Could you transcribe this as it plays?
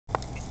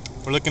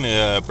We're looking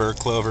at bur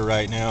clover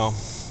right now.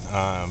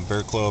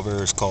 Bur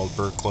clover is called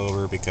bur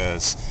clover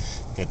because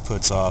it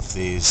puts off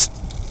these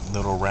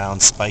little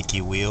round spiky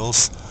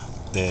wheels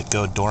that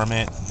go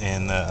dormant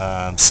in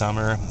the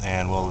summer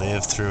and will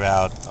live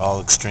throughout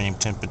all extreme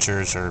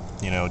temperatures or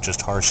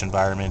just harsh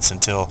environments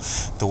until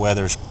the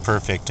weather's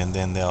perfect, and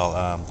then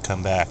they'll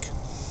come back.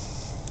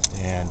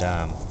 And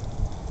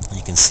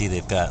you can see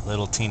they've got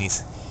little teeny,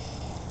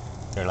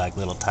 they're like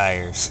little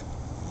tires,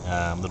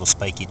 little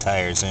spiky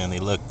tires, and they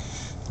look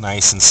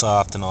nice and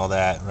soft and all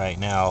that right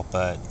now,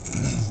 but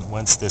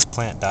once this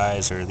plant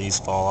dies or these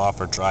fall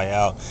off or dry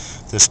out,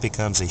 this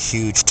becomes a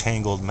huge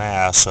tangled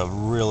mass of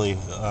really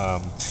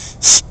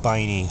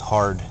spiny,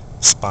 hard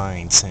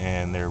spines,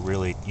 and they're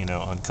really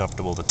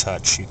uncomfortable to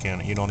touch.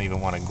 You don't even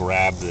want to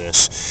grab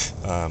this.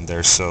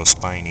 They're so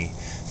spiny.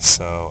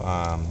 So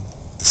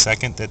the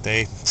second that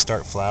they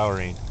start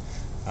flowering,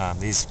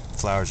 these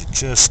flowers are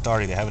just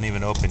starting, they haven't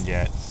even opened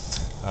yet.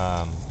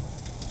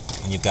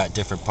 And you've got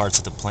different parts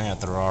of the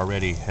plant that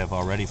have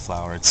already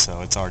flowered,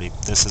 so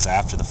this is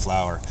after the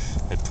flower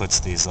that puts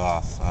these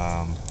off.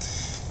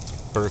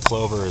 Bur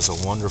clover is a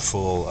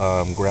wonderful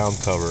ground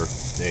cover.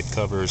 It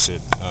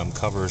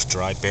covers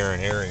dry,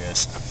 barren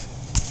areas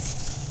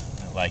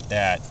like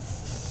that.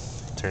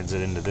 Turns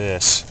it into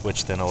this,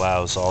 which then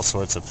allows all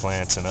sorts of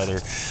plants and other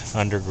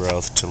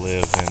undergrowth to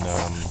live and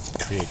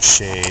create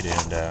shade,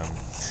 and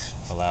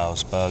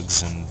allows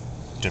bugs and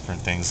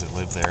different things that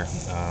live there.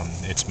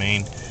 Its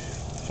main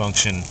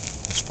function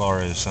as far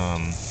as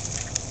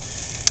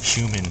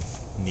human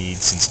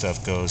needs and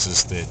stuff goes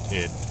is that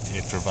it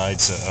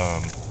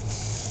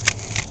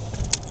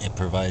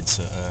provides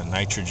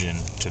nitrogen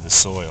to the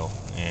soil,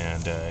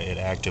 and it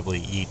actively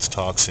eats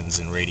toxins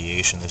and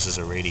radiation. This is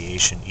a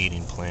radiation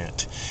eating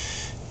plant,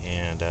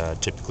 and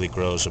typically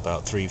grows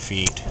about 3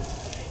 feet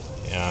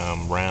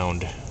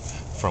round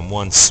from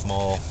one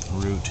small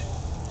root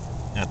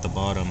at the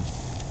bottom.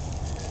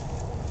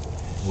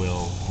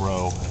 Will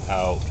grow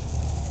out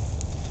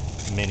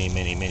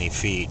many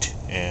feet,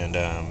 and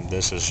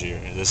this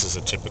is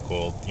a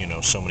typical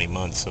so many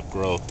months of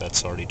growth.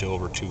 That's already to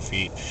over 2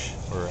 feet,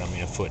 or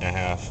a foot and a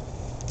half.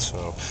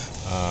 So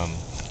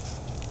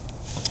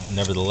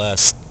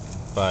nevertheless,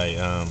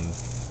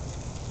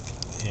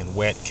 in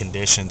wet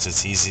conditions,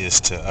 it's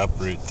easiest to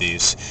uproot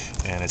these,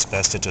 and it's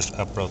best to just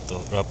uproot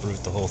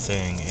the whole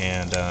thing.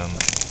 And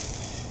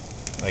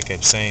like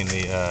I'm saying,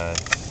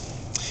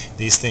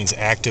 these things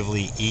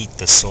actively eat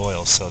the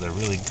soil, so they're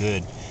really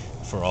good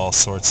for all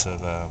sorts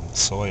of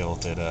soil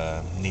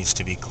that needs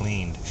to be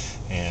cleaned.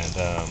 And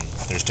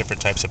there's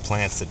different types of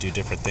plants that do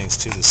different things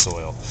to the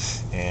soil,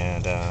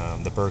 and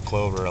the bur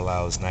clover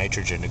allows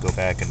nitrogen to go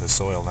back in the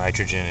soil.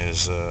 Nitrogen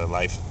is a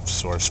life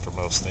source for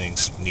most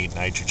things. Need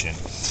nitrogen.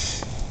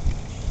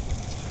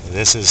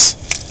 This is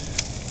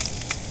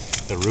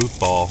the root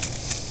ball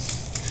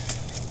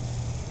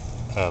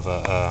of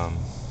a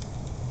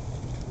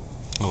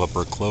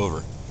bur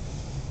clover.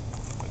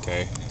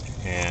 Okay,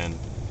 and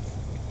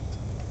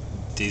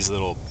these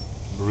little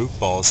root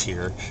balls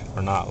here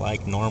are not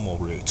like normal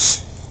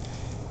roots.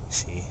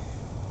 See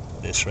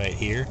this right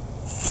here?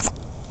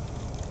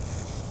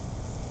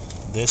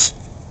 These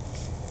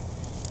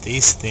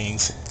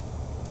things,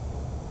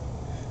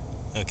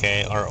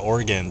 okay, are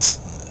organs.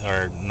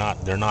 They're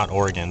not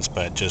organs,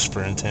 but just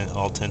for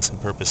all intents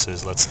and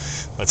purposes,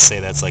 let's say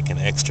that's like an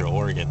extra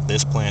organ.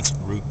 This plant's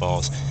root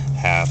balls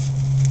have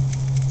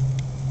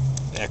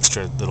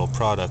extra little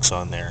products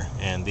on there,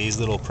 and these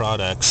little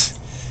products,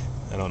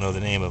 I don't know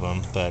the name of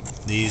them, but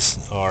these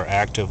are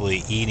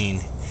actively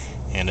eating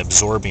and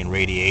absorbing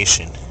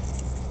radiation.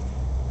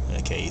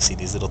 Okay, you see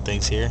these little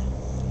things here?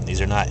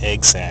 These are not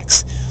egg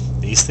sacs.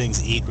 These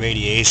things eat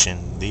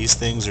radiation. These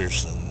things are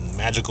some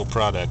magical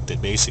product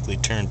that basically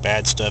turn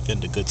bad stuff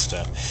into good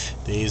stuff.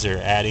 These are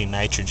adding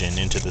nitrogen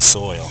into the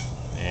soil,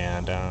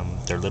 and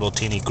they're little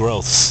teeny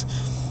growths.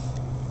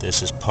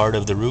 This is part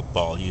of the root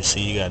ball. You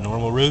see, you got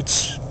normal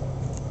roots,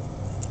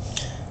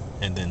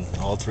 and then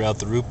all throughout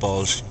the root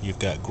balls you've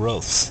got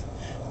growths.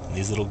 And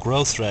these little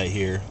growths right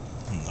here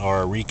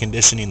are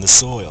reconditioning the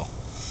soil,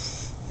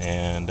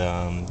 and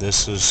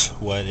this is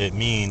what it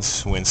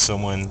means when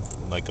someone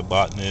like a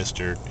botanist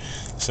or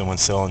someone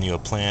selling you a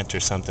plant or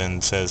something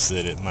says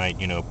that it might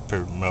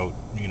promote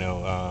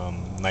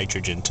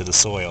nitrogen to the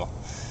soil.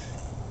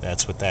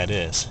 That's what that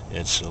is.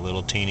 It's a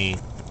little teeny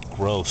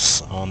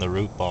growths on the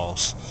root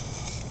balls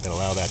that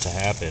allow that to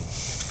happen.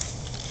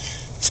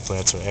 These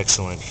plants are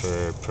excellent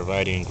for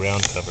providing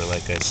ground cover,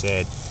 like I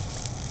said.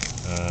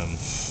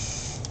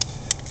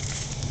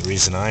 The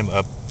reason I'm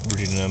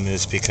uprooting them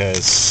is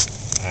because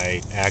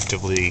I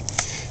actively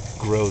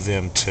grow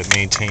them to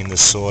maintain the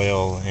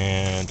soil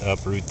and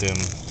uproot them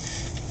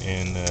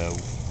in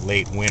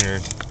late winter.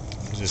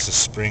 This is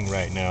spring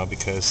right now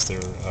because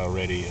they're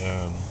already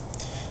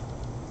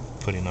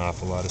putting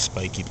off a lot of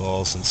spiky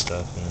balls and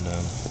stuff, and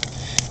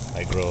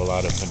I grow a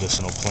lot of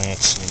medicinal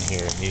plants in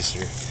here.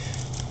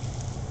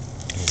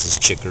 This is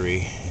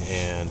chicory,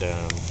 and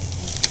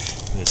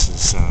this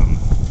is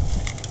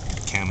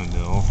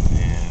chamomile,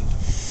 and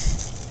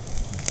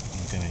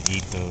I'm going to to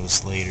eat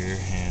those later.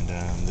 And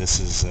this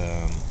is,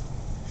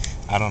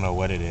 I don't know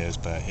what it is,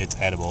 but it's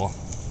edible.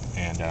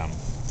 And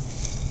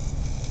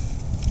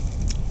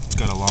it's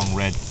got a long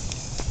red,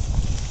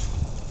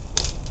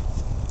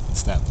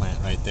 it's that plant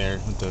right there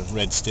with the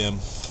red stem.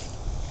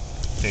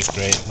 Tastes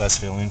great, less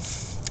filling.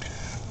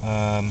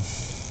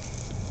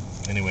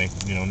 Anyway,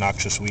 you know,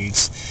 noxious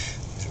weeds.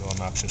 These are all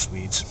noxious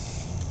weeds.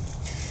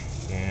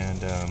 And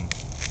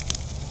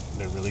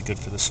they're really good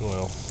for the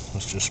soil.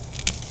 That's just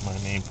my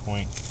main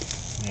point,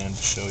 and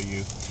to show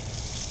you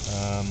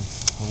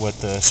what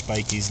the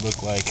spikies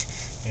look like.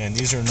 And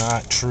these are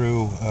not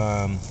true.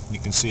 You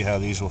can see how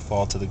these will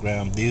fall to the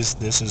ground.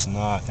 This is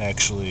not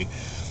actually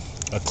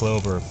a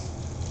clover.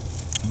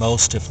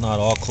 Most, if not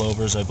all,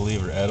 clovers, I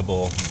believe, are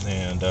edible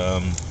and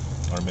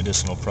are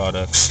medicinal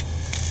products.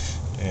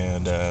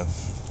 And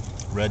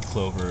red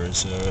clover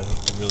is a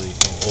really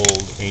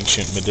old,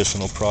 ancient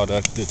medicinal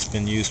product that's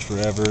been used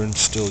forever and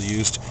still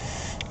used.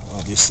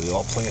 Obviously,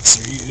 all plants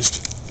are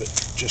used, but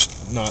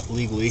just not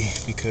legally,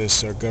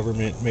 because our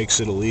government makes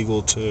it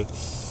illegal to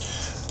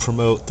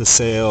promote the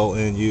sale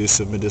and use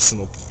of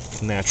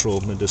natural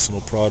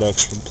medicinal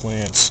products from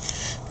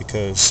plants,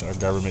 because our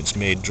government's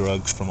made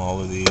drugs from all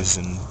of these,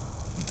 and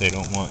they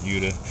don't want you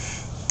to,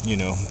 you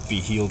know, be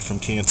healed from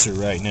cancer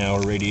right now,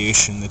 or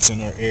radiation that's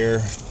in our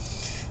air.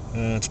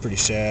 It's pretty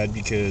sad,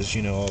 because,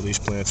 you know, all these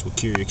plants will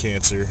cure your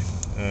cancer.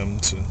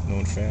 It's a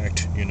known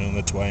fact. You know,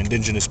 that's why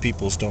indigenous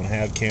peoples don't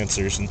have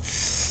cancers, and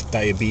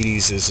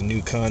diabetes is a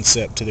new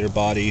concept to their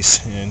bodies,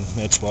 and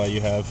that's why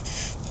you have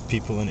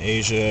people in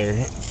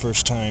Asia,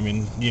 first time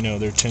in, you know,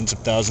 their tens of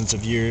thousands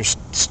of years,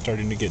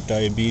 starting to get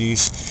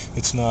diabetes.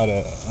 It's not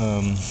a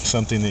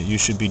something that you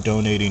should be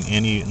donating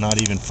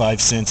not even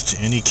 5 cents to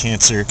any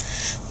cancer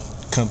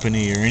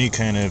company or any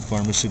kind of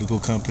pharmaceutical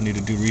company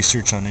to do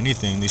research on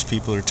anything. These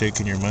people are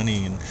taking your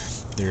money and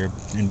they're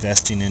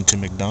investing into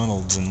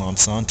McDonald's and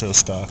Monsanto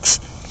stocks.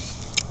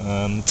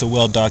 It's a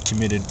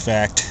well-documented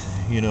fact.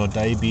 You know,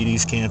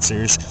 diabetes,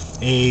 cancers,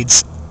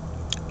 AIDS,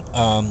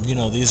 you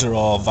know, these are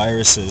all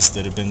viruses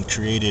that have been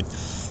created.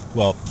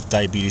 Well,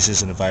 diabetes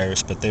isn't a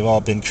virus, but they've all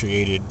been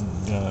created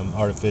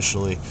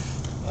artificially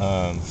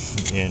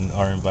in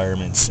our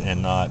environments,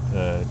 and not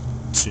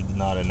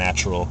a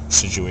natural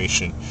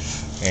situation.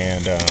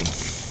 And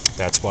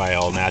that's why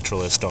all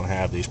naturalists don't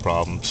have these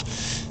problems.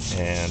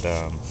 And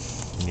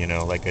you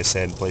know, like I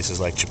said, in places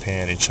like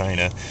Japan and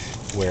China,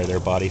 where their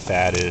body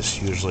fat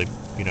is usually,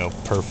 you know,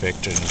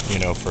 perfect, and, you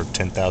know, for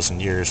 10,000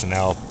 years, and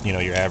now, you know,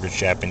 your average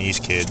Japanese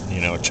kid, you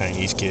know,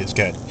 Chinese kid's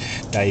got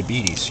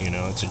diabetes. You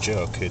know, it's a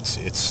joke.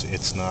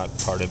 It's not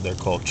part of their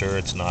culture.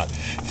 It's not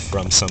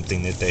from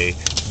something that they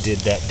did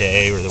that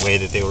day or the way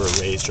that they were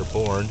raised or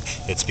born.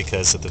 It's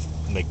because of the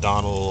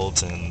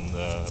McDonald's and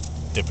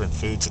different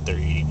foods that they're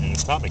eating. And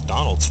it's not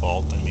McDonald's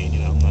fault. I mean, you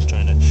know, I'm not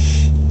trying to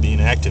be an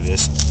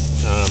activist.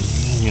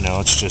 You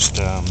know, it's just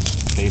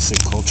basic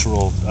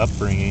cultural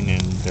upbringing,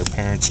 and their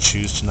parents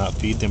choose to not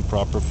feed them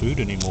proper food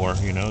anymore.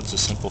 You know, it's a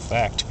simple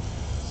fact.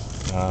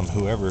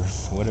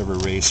 Whatever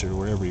race or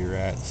wherever you're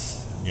at,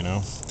 you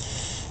know,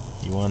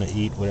 you want to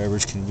eat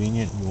whatever's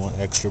convenient. You want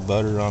extra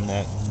butter on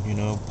that, you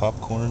know,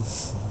 popcorn.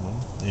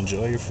 Well,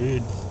 enjoy your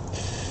food.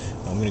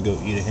 I'm going to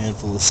go eat a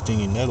handful of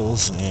stinging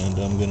nettles, and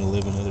I'm going to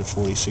live another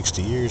 40,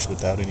 60 years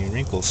without any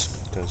wrinkles,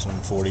 because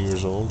I'm 40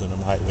 years old and I'm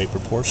height weight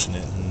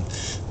proportionate and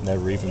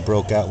never even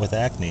broke out with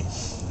acne.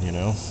 You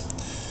know,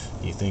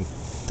 you think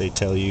they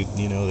tell you,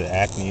 you know, that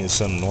acne is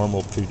some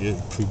normal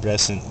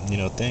pubescent, you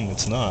know, thing.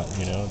 It's not.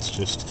 You know, it's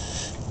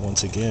just,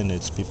 once again,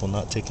 it's people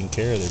not taking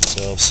care of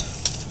themselves.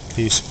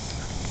 Peace.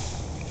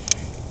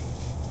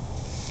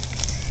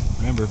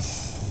 Remember,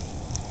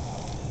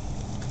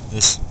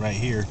 this right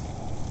here,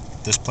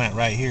 this plant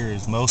right here,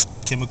 is most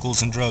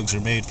chemicals and drugs are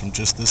made from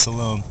just this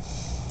alone.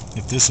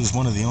 If this was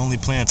one of the only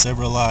plants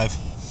ever alive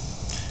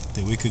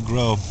that we could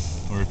grow,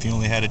 or if you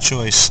only had a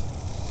choice,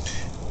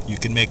 you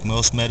could make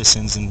most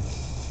medicines and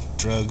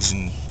drugs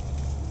and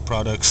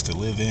products to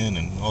live in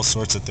and all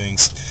sorts of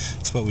things.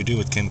 That's what we do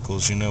with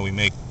chemicals. You know, we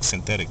make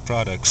synthetic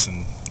products,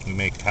 and we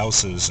make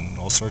houses and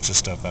all sorts of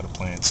stuff out of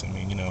plants. I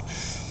mean, you know,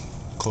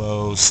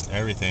 clothes,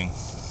 everything.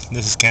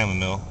 This is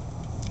chamomile.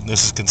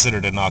 This is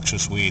considered a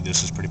noxious weed.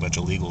 This is pretty much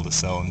illegal to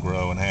sell and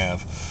grow and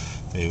have.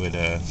 They would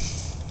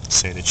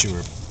say that you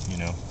were, you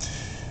know,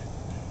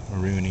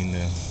 ruining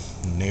the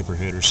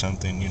neighborhood or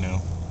something, you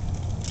know.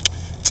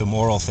 It's a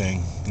moral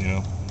thing, you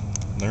know.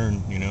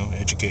 Learn, you know,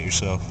 educate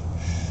yourself.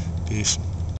 Peace.